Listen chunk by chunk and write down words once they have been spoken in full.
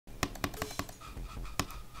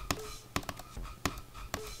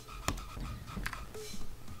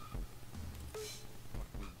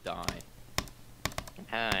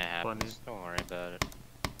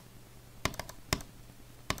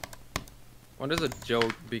When does a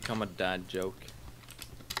joke become a dad joke?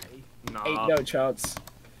 Nah. Ain't no chance.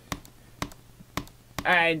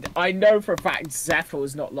 And I know for a fact Zephyr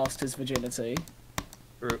has not lost his virginity.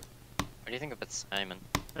 True. What do you think about Simon?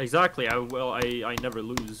 Exactly. I never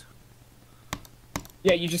lose.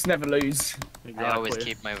 Yeah, you just never lose. Exactly. I always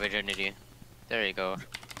keep my virginity. There you go.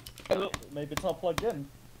 Maybe it's not plugged in.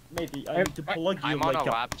 Maybe I need to plug you I'm on like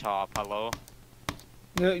a laptop, hello?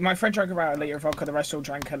 My friend drank about a litre of vodka, the rest all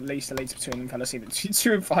drank at least a litre between them, fell asleep at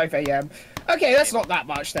 2 and 5 AM. Okay, that's not that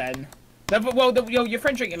much then. Well, your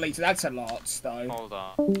friend drinking a litre, that's a lot, though. Hold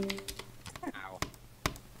on.